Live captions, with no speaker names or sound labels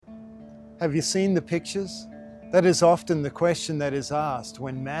Have you seen the pictures? That is often the question that is asked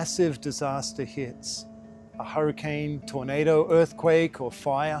when massive disaster hits. A hurricane, tornado, earthquake, or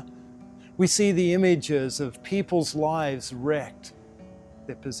fire. We see the images of people's lives wrecked,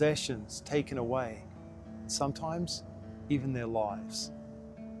 their possessions taken away, and sometimes even their lives.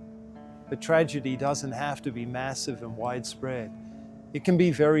 The tragedy doesn't have to be massive and widespread. It can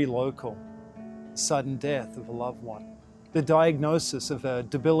be very local. Sudden death of a loved one, the diagnosis of a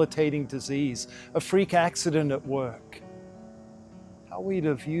debilitating disease, a freak accident at work. How are we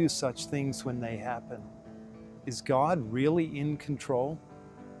to view such things when they happen? Is God really in control?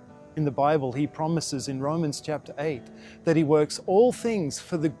 In the Bible, He promises in Romans chapter 8 that He works all things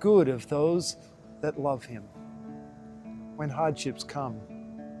for the good of those that love Him. When hardships come,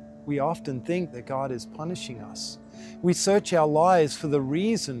 we often think that God is punishing us. We search our lives for the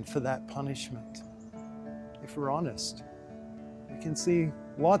reason for that punishment. If we're honest, we can see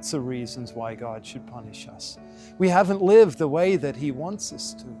lots of reasons why God should punish us. We haven't lived the way that He wants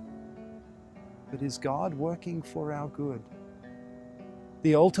us to. But is God working for our good?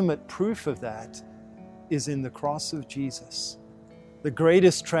 The ultimate proof of that is in the cross of Jesus. The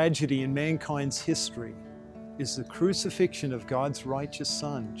greatest tragedy in mankind's history is the crucifixion of God's righteous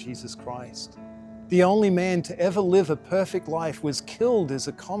Son, Jesus Christ. The only man to ever live a perfect life was killed as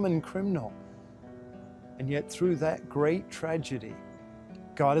a common criminal. And yet through that great tragedy,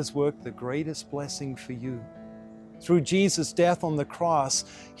 God has worked the greatest blessing for you. Through Jesus' death on the cross,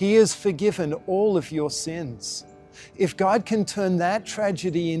 He has forgiven all of your sins. If God can turn that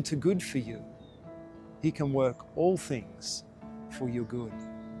tragedy into good for you, He can work all things for your good.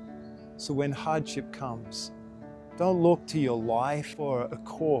 So when hardship comes, don't look to your life or a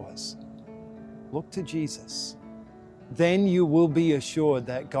cause. Look to Jesus. Then you will be assured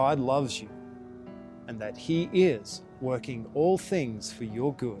that God loves you and that He is working all things for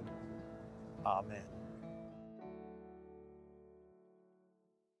your good. Amen.